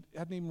meds. He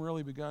hadn't even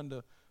really begun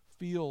to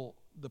feel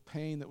the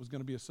pain that was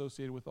going to be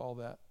associated with all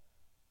that.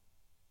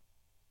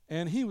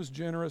 And he was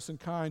generous and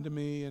kind to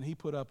me, and he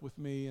put up with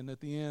me, and at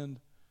the end,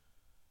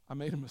 I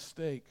made a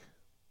mistake.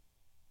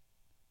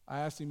 I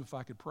asked him if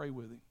I could pray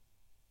with him.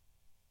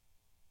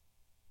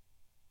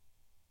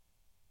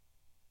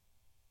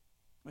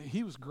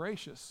 He was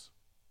gracious.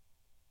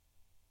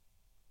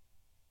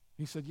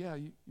 He said, yeah,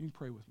 you can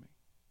pray with me.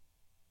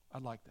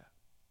 I'd like that.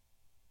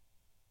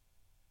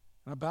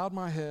 And I bowed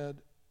my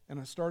head and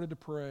I started to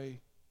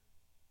pray.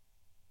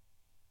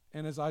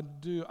 And as I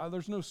do,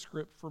 there's no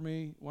script for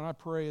me. When I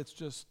pray,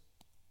 it's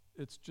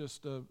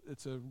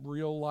a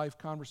real life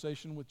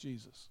conversation with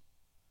Jesus,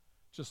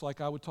 just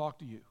like I would talk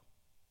to you.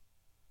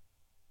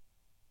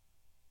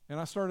 And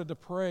I started to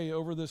pray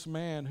over this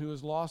man who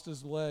has lost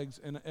his legs,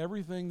 and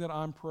everything that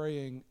I'm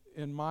praying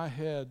in my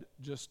head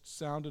just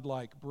sounded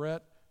like,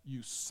 Brett,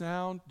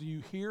 do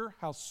you hear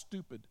how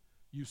stupid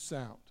you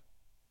sound?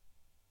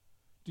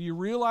 Do you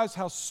realize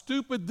how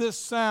stupid this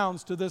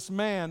sounds to this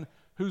man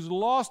who's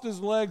lost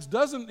his legs,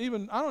 I don't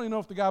even know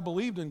if the guy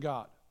believed in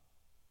God.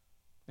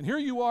 And here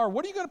you are,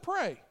 what are you going to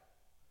pray?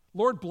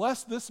 Lord,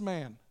 bless this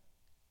man.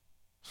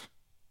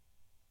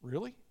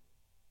 Really?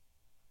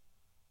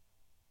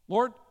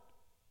 Lord,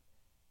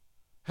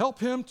 help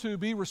him to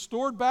be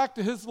restored back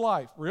to his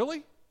life.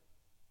 Really?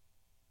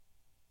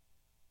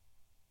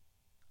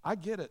 I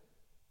get it.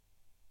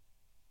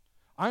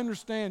 I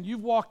understand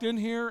you've walked in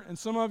here and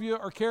some of you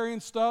are carrying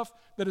stuff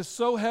that is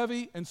so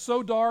heavy and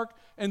so dark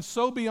and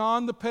so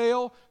beyond the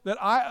pale that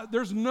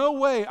there's no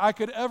way I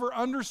could ever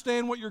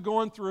understand what you're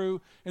going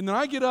through. And then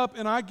I get up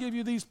and I give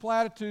you these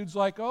platitudes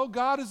like, oh,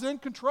 God is in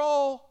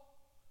control.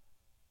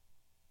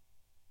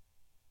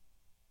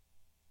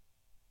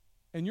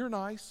 And you're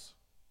nice.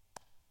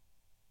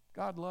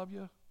 God love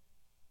you.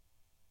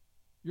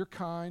 You're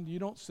kind. You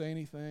don't say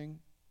anything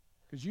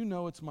because you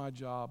know it's my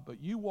job.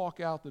 But you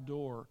walk out the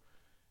door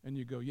and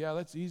you go, yeah,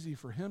 that's easy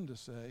for him to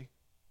say.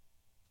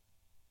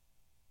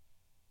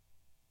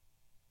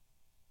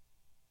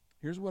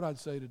 Here's what I'd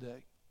say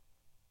today.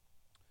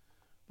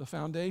 The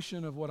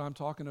foundation of what I'm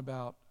talking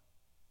about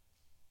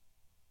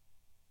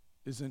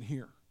is in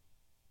here.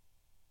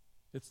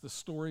 It's the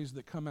stories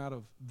that come out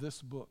of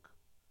this book.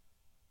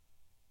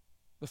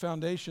 The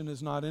foundation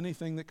is not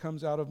anything that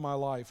comes out of my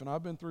life. And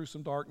I've been through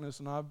some darkness,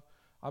 and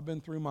I've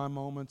been through my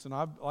moments, and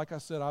like I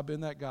said, I've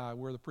been that guy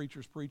where the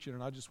preacher's preaching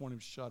and I just want him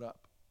to shut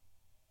up.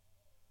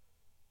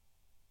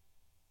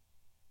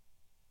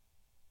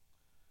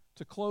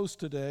 To close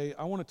today,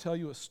 I want to tell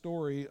you a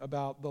story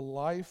about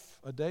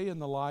a day in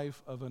the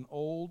life of an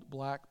old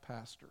black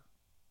pastor.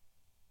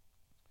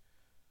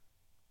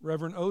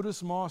 Reverend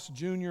Otis Moss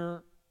Jr.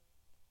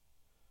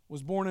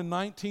 was born in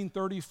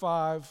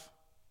 1935,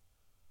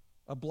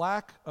 a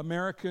black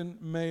American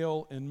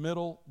male in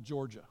Middle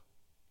Georgia.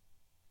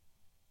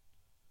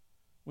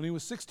 When he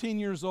was 16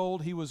 years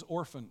old, he was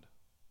orphaned,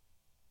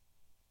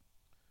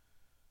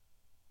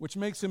 which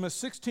makes him a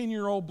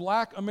 16-year-old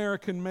black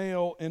American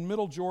male in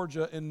Middle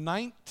Georgia in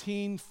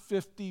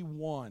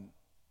 1951.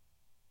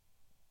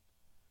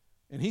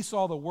 And he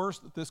saw the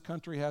worst that this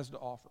country has to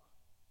offer.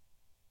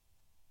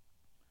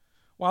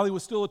 While he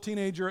was still a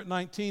teenager at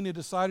 19, he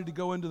decided to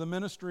go into the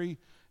ministry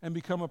and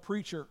become a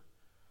preacher.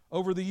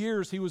 Over the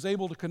years, he was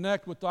able to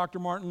connect with Dr.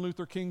 Martin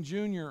Luther King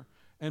Jr.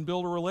 and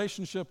build a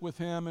relationship with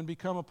him and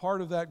become a part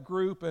of that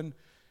group. And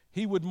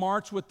he would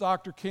march with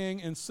Dr. King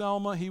in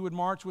Selma. He would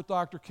march with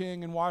Dr.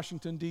 King in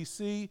Washington,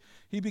 D.C.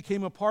 He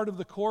became a part of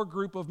the core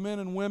group of men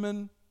and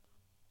women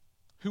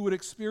who would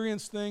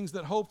experience things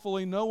that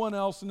hopefully no one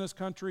else in this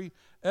country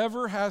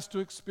ever has to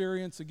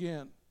experience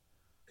again.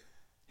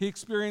 He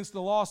experienced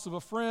the loss of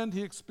a friend.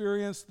 He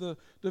experienced the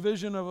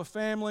division of a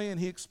family. And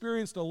he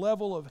experienced a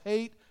level of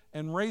hate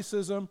and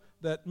racism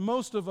that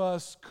most of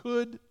us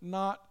could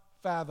not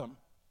fathom.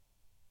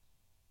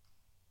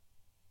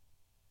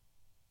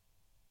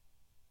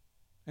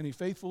 And he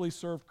faithfully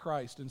served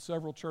Christ in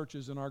several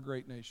churches in our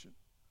great nation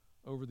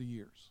over the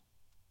years.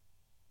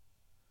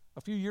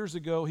 A few years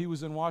ago, he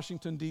was in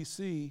Washington,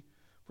 D.C.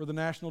 for the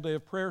National Day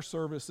of Prayer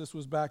service. This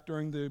was back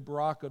during the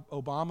Barack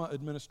Obama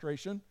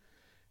administration.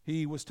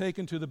 He was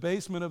taken to the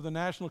basement of the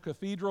National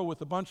Cathedral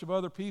with a bunch of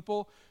other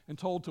people and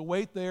told to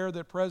wait there,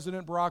 that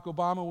President Barack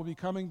Obama would be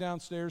coming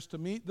downstairs to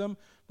meet them.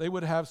 They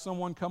would have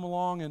someone come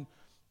along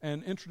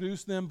and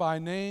introduce them by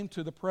name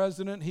to the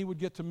president. He would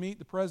get to meet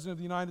the president of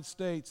the United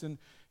States. And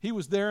he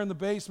was there in the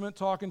basement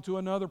talking to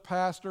another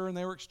pastor, and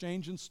they were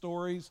exchanging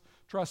stories.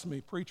 Trust me,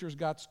 preachers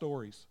got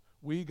stories.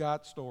 We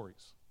got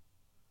stories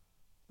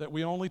that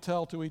we only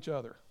tell to each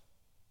other.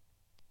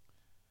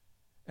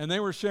 And they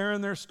were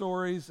sharing their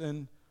stories,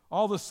 and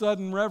all of a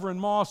sudden,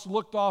 Reverend Moss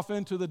looked off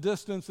into the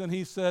distance and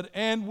he said,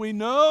 "And we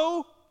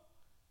know,"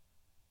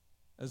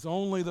 as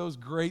only those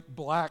great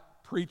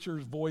black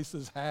preachers'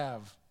 voices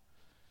have,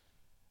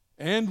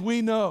 "and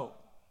we know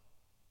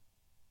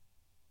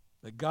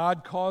that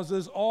God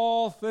causes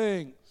all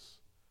things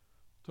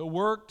to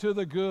work to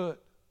the good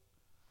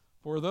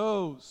for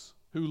those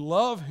who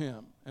love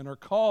Him and are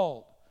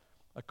called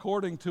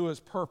according to His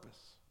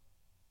purpose."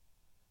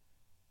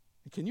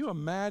 And can you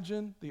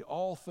imagine the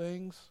all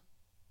things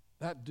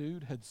that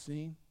dude had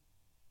seen?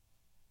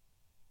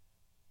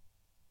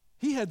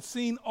 He had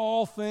seen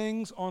all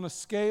things on a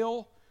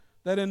scale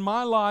that in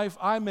my life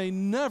I may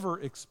never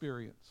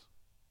experience.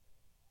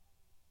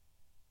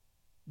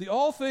 The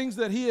all things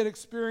that he had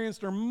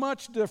experienced are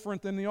much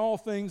different than the all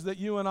things that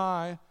you and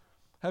I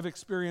have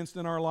experienced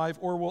in our life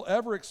or will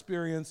ever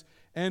experience.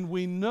 And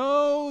we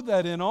know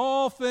that in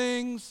all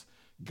things,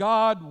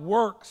 God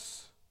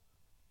works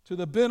to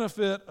the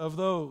benefit of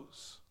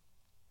those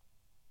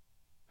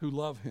who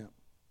love him.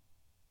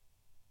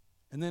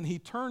 And then he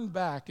turned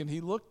back and he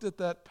looked at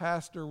that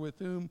pastor with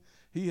whom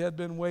he had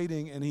been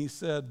waiting, and he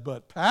said,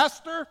 "But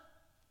pastor,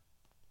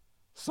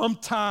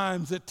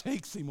 sometimes it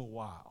takes him a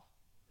while."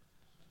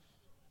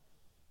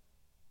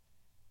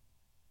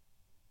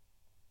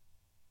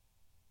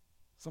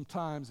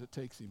 Sometimes it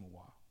takes him a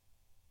while.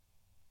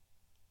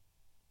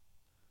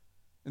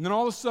 And then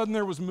all of a sudden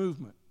there was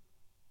movement.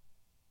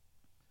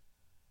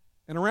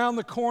 And around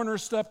the corner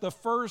stepped the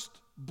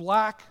first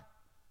black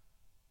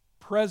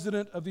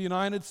president of the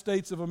United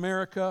States of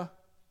America.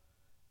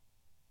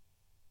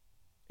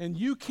 And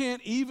you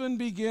can't even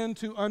begin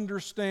to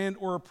understand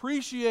or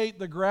appreciate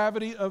the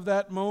gravity of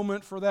that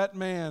moment for that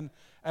man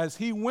as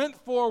he went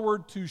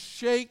forward to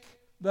shake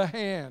the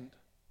hand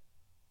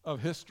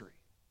of history.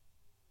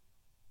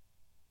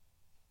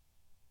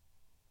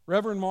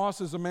 Reverend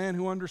Moss is a man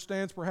who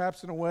understands,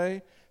 perhaps in a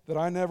way that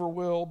I never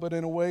will, but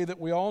in a way that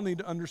we all need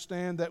to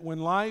understand, that when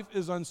life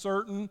is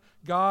uncertain,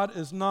 God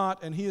is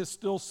not, and he is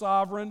still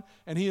sovereign,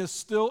 and he is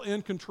still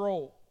in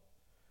control.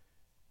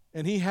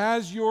 And he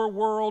has your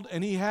world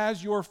and he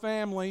has your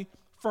family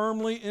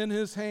firmly in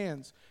his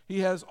hands. He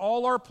has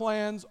all our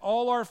plans,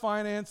 all our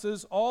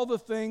finances, all the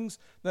things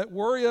that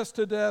worry us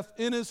to death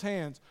in his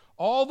hands.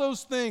 All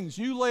those things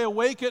you lay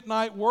awake at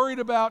night worried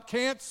about,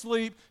 can't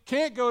sleep,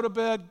 can't go to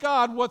bed.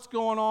 God, what's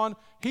going on?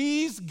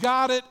 He's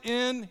got it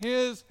in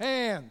his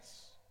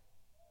hands.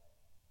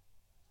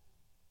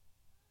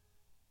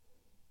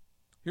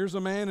 Here's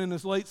a man in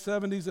his late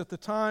 70s at the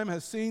time,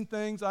 has seen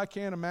things I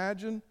can't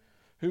imagine,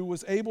 who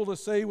was able to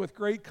say with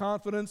great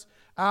confidence,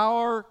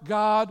 "Our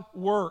God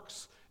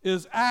works,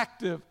 is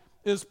active,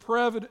 is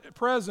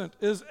present,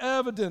 is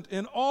evident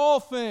in all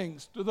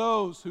things to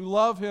those who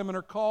love him and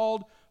are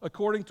called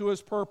according to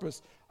his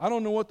purpose." I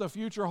don't know what the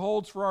future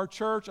holds for our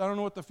church. I don't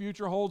know what the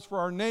future holds for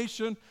our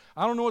nation.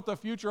 I don't know what the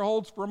future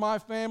holds for my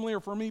family or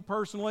for me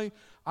personally.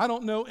 I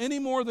don't know any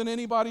more than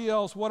anybody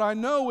else. What I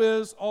know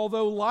is,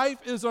 although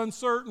life is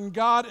uncertain,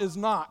 God is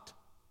not.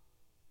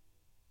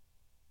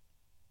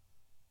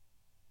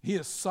 He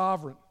is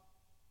sovereign.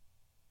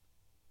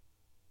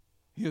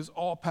 He is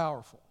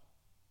all-powerful.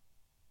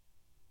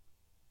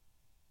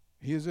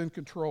 He is in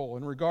control.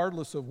 And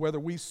regardless of whether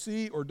we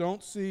see or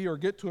don't see or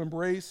get to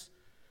embrace,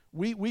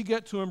 we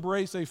get to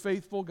embrace a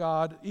faithful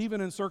God,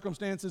 even in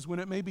circumstances when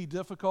it may be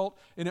difficult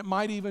and it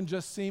might even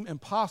just seem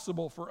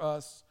impossible for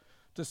us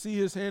to see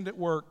his hand at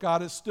work.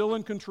 God is still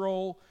in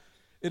control.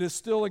 It is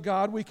still a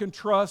God we can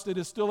trust. It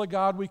is still a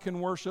God we can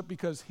worship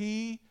because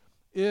he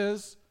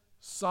is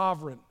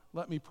sovereign.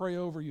 Let me pray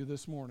over you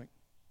this morning.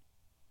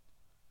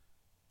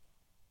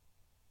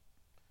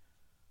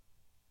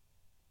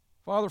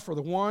 Father, for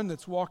the one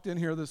that's walked in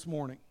here this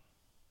morning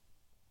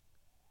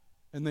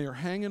and they are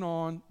hanging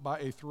on by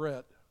a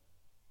thread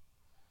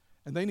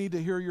and they need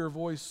to hear your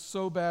voice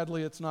so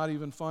badly it's not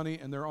even funny,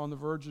 and they're on the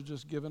verge of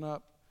just giving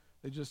up.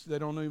 They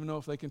don't even know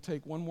if they can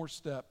take one more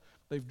step.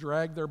 They've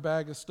dragged their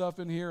bag of stuff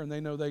in here and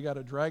they know they got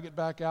to drag it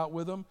back out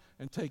with them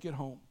and take it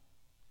home.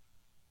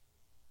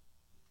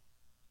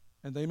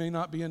 And they may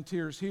not be in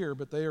tears here,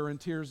 but they are in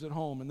tears at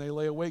home, and they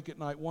lay awake at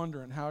night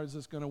wondering, how is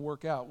this going to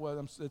work out?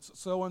 Well, it's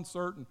so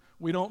uncertain.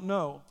 We don't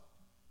know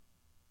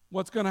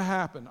what's going to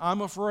happen.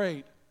 I'm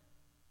afraid.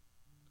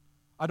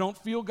 I don't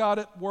feel God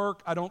at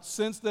work. I don't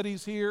sense that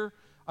he's here.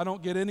 I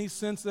don't get any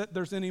sense that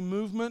there's any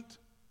movement.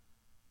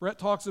 Brett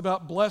talks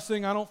about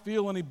blessing. I don't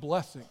feel any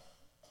blessing.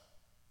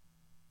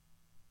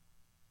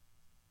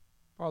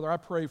 Father, I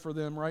pray for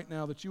them right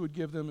now that you would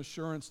give them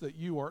assurance that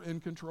you are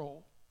in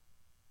control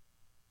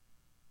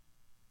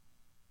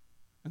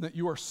and that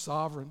you are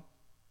sovereign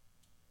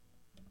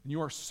and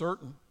you are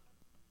certain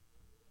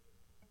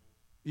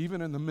even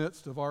in the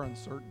midst of our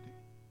uncertainty.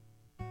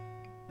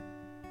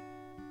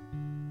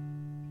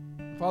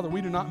 Father, we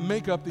do not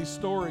make up these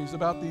stories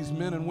about these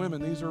men and women.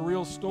 These are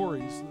real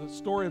stories. The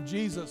story of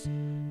Jesus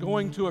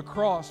going to a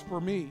cross for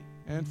me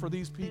and for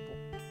these people.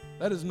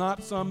 That is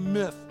not some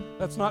myth.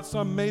 That's not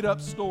some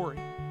made-up story.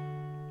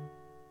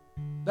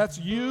 That's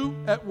you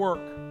at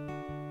work,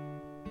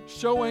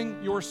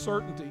 showing your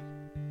certainty,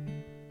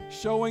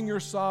 showing your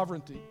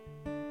sovereignty,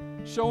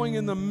 showing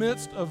in the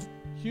midst of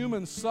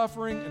human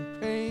suffering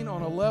and pain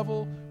on a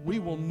level we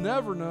will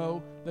never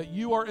know that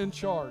you are in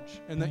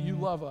charge and that you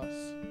love us.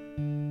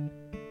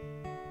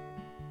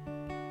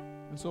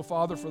 And so,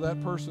 Father, for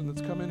that person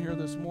that's come in here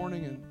this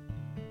morning and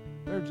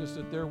they're just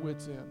at their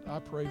wits' end, I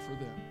pray for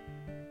them.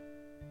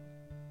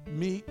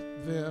 Meet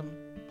them,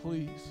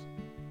 please,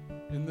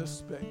 in this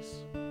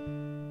space.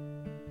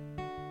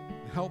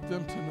 Help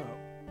them to know,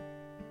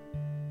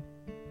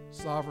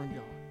 sovereign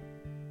God.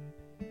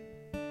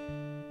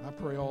 I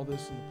pray all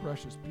this in the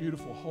precious,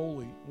 beautiful,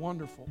 holy,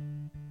 wonderful,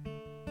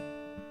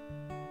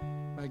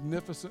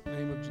 magnificent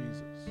name of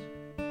Jesus.